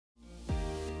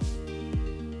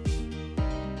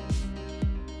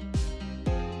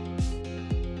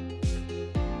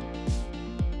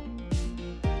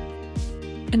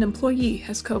An employee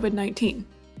has COVID-19.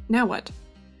 Now what?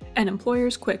 An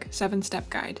employer's quick 7-step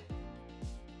guide.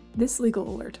 This legal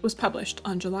alert was published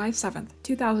on July 7,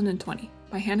 2020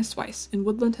 by Hannah Swice in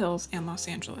Woodland Hills and Los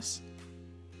Angeles.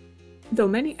 Though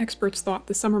many experts thought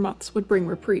the summer months would bring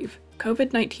reprieve,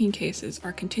 COVID-19 cases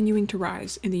are continuing to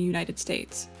rise in the United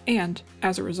States, and,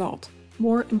 as a result,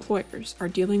 more employers are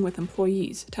dealing with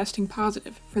employees testing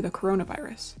positive for the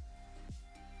coronavirus.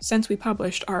 Since we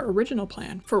published our original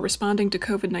plan for responding to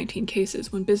COVID-19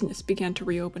 cases when business began to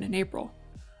reopen in April,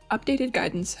 updated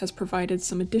guidance has provided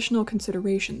some additional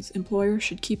considerations employers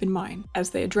should keep in mind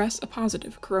as they address a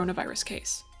positive coronavirus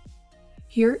case.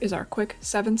 Here is our quick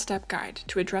 7-step guide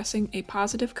to addressing a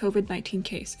positive COVID-19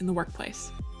 case in the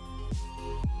workplace.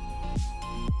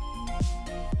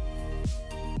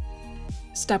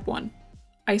 Step 1.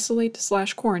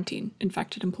 Isolate/quarantine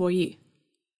infected employee.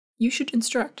 You should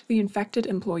instruct the infected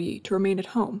employee to remain at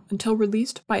home until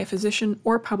released by a physician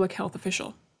or public health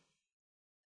official.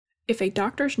 If a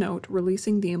doctor's note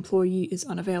releasing the employee is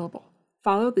unavailable,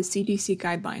 follow the CDC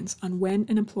guidelines on when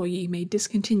an employee may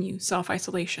discontinue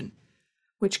self-isolation,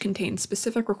 which contains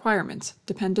specific requirements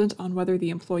dependent on whether the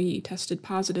employee tested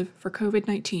positive for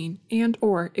COVID-19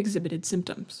 and/or exhibited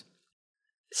symptoms.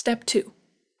 Step 2.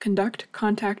 Conduct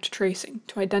contact tracing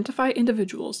to identify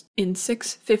individuals in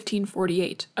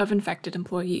 6-1548 of infected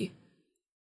employee.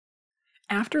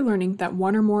 After learning that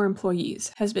one or more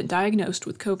employees has been diagnosed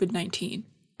with COVID-19,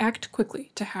 act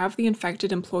quickly to have the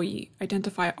infected employee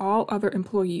identify all other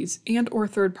employees and/or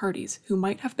third parties who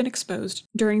might have been exposed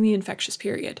during the infectious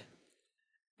period.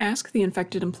 Ask the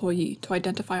infected employee to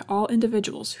identify all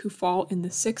individuals who fall in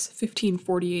the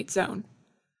 6-1548 zone.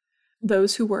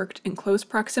 Those who worked in close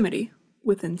proximity,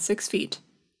 within 6 feet,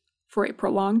 for a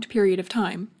prolonged period of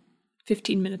time,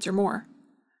 15 minutes or more,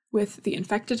 with the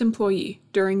infected employee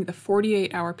during the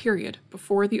 48-hour period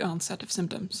before the onset of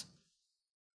symptoms.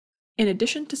 In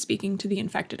addition to speaking to the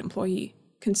infected employee,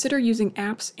 consider using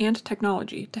apps and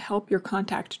technology to help your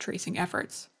contact tracing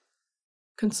efforts.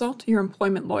 Consult your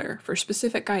employment lawyer for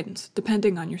specific guidance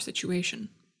depending on your situation.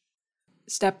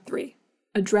 Step 3.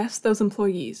 Address those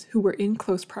employees who were in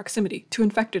close proximity to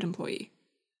infected employee.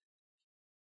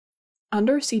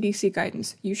 Under CDC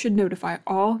guidance, you should notify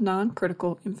all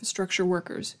non-critical infrastructure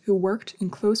workers who worked in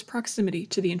close proximity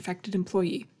to the infected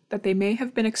employee that they may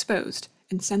have been exposed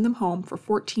and send them home for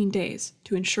 14 days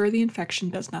to ensure the infection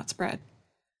does not spread.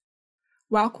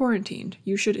 While quarantined,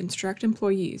 you should instruct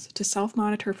employees to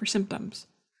self-monitor for symptoms,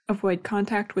 avoid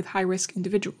contact with high-risk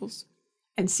individuals,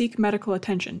 and seek medical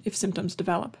attention if symptoms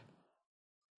develop.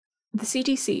 The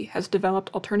CDC has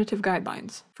developed alternative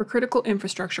guidelines for critical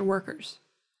infrastructure workers.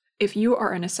 If you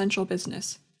are an essential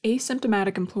business,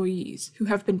 asymptomatic employees who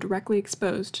have been directly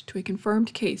exposed to a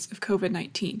confirmed case of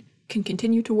COVID-19 can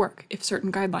continue to work if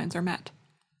certain guidelines are met.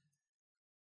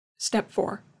 Step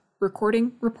 4.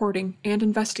 Recording, reporting, and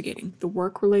investigating the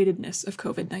work-relatedness of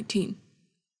COVID-19.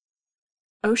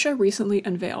 OSHA recently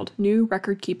unveiled new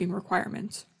record-keeping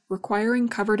requirements, requiring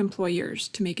covered employers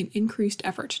to make an increased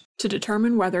effort to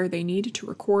determine whether they need to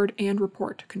record and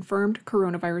report confirmed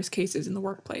coronavirus cases in the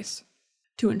workplace.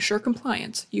 To ensure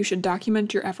compliance, you should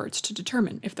document your efforts to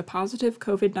determine if the positive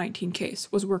COVID-19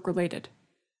 case was work-related.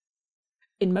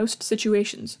 In most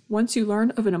situations, once you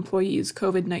learn of an employee's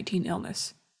COVID-19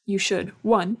 illness, you should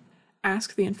 1.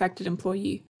 Ask the infected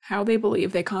employee how they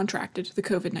believe they contracted the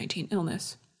COVID-19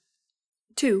 illness.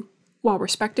 2. While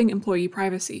respecting employee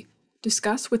privacy,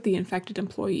 discuss with the infected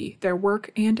employee their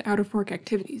work and out-of-work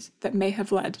activities that may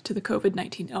have led to the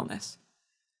COVID-19 illness.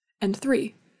 And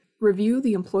 3. Review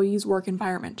the employee's work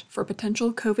environment for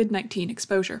potential COVID-19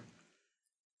 exposure.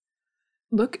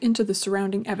 Look into the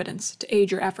surrounding evidence to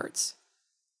aid your efforts.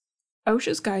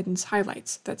 OSHA's guidance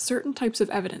highlights that certain types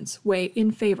of evidence weigh in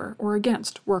favor or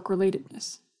against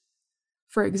work-relatedness.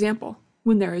 For example,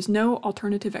 when there is no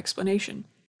alternative explanation,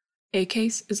 a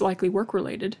case is likely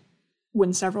work-related,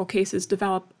 when several cases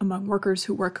develop among workers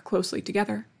who work closely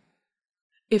together,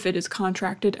 if it is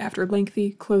contracted after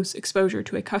lengthy, close exposure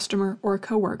to a customer or a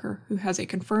coworker who has a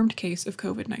confirmed case of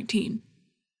COVID-19,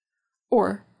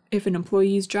 or if an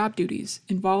employee's job duties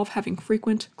involve having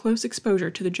frequent, close exposure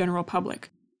to the general public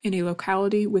in a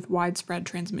locality with widespread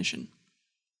transmission.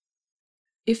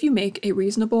 If you make a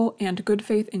reasonable and good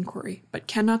faith inquiry but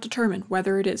cannot determine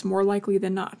whether it is more likely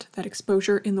than not that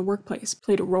exposure in the workplace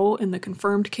played a role in the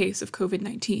confirmed case of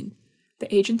COVID-19,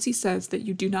 the agency says that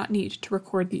you do not need to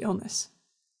record the illness.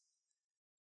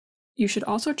 You should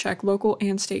also check local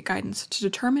and state guidance to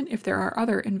determine if there are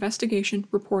other investigation,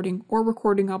 reporting, or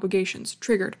recording obligations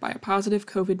triggered by a positive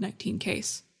COVID-19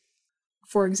 case.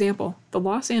 For example, the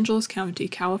Los Angeles County,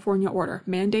 California order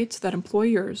mandates that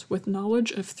employers with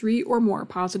knowledge of 3 or more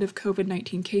positive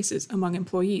COVID-19 cases among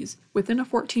employees within a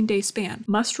 14-day span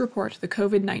must report the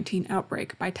COVID-19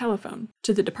 outbreak by telephone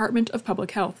to the Department of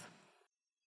Public Health.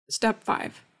 Step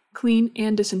 5. Clean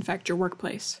and disinfect your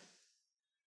workplace.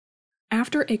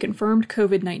 After a confirmed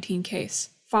COVID-19 case,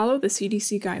 follow the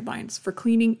CDC guidelines for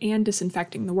cleaning and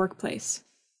disinfecting the workplace.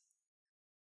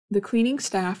 The cleaning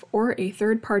staff or a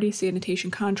third-party sanitation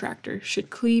contractor should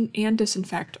clean and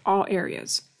disinfect all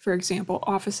areas, for example,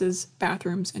 offices,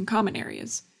 bathrooms, and common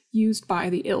areas, used by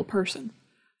the ill person,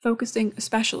 focusing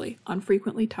especially on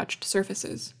frequently touched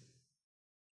surfaces.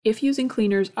 If using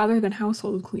cleaners other than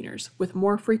household cleaners with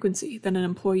more frequency than an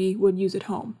employee would use at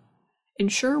home,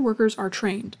 ensure workers are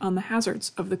trained on the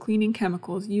hazards of the cleaning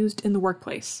chemicals used in the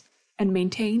workplace, and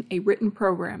maintain a written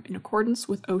program in accordance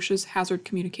with OSHA's Hazard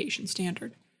Communication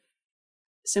Standard.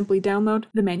 Simply download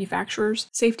the Manufacturer's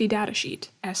Safety Data Sheet,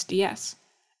 SDS,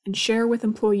 and share with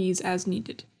employees as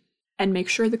needed, and make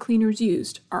sure the cleaners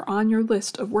used are on your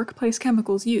list of workplace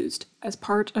chemicals used as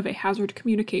part of a hazard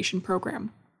communication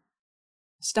program.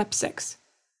 Step 6.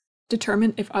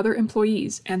 Determine if other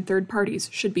employees and third parties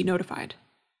should be notified.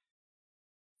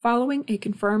 Following a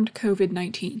confirmed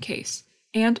COVID-19 case,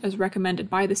 and as recommended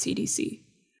by the CDC,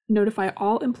 notify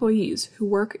all employees who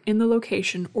work in the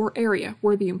location or area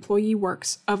where the employee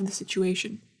works of the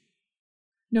situation.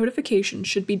 Notification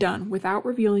should be done without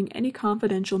revealing any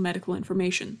confidential medical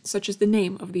information, such as the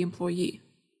name of the employee.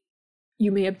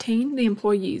 You may obtain the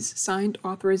employee's signed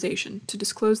authorization to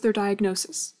disclose their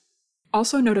diagnosis.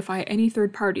 Also notify any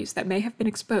third parties that may have been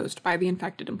exposed by the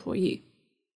infected employee.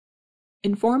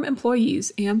 Inform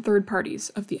employees and third parties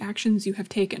of the actions you have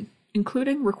taken,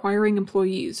 including requiring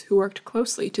employees who worked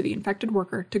closely to the infected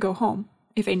worker to go home,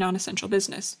 if a non-essential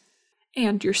business,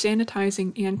 and your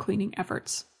sanitizing and cleaning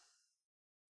efforts.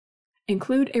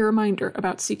 Include a reminder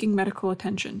about seeking medical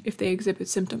attention if they exhibit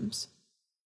symptoms.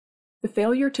 The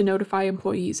failure to notify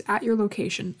employees at your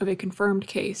location of a confirmed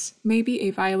case may be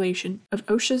a violation of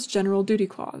OSHA's General Duty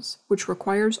Clause, which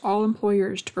requires all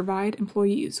employers to provide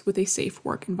employees with a safe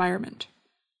work environment.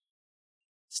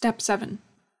 Step 7.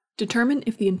 Determine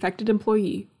if the infected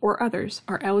employee or others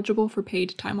are eligible for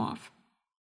paid time off.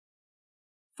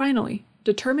 Finally,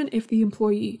 determine if the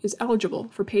employee is eligible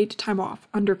for paid time off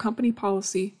under company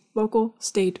policy, local,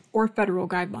 state, or federal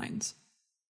guidelines.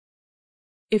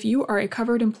 If you are a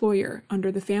covered employer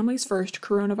under the Families First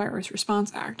Coronavirus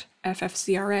Response Act,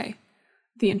 FFCRA,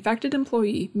 the infected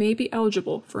employee may be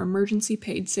eligible for emergency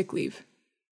paid sick leave.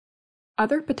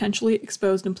 Other potentially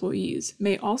exposed employees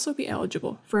may also be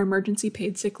eligible for emergency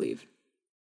paid sick leave.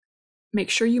 Make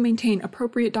sure you maintain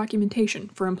appropriate documentation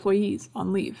for employees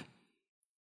on leave.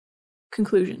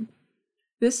 Conclusion.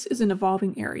 This is an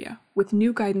evolving area, with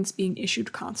new guidance being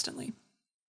issued constantly.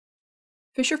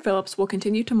 Fisher Phillips will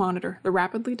continue to monitor the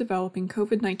rapidly developing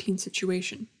COVID-19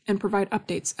 situation and provide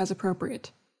updates as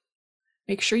appropriate.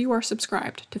 Make sure you are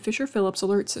subscribed to Fisher Phillips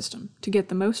Alert System to get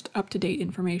the most up-to-date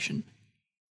information.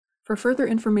 For further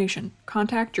information,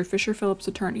 contact your Fisher Phillips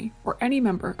attorney or any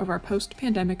member of our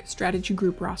post-pandemic strategy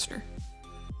group roster.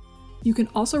 You can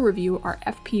also review our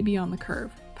FP Beyond the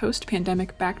Curve,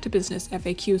 post-pandemic back-to-business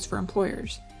FAQs for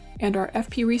employers, and our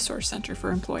FP Resource Center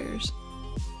for employers.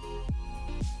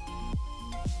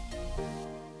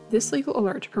 This legal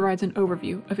alert provides an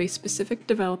overview of a specific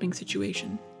developing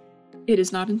situation. It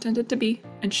is not intended to be,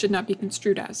 and should not be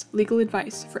construed as, legal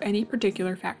advice for any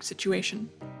particular fact situation.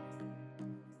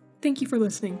 Thank you for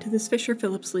listening to this Fisher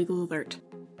Phillips Legal Alert.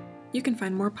 You can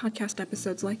find more podcast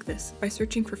episodes like this by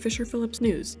searching for Fisher Phillips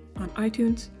News on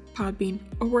iTunes, Podbean,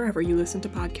 or wherever you listen to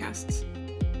podcasts.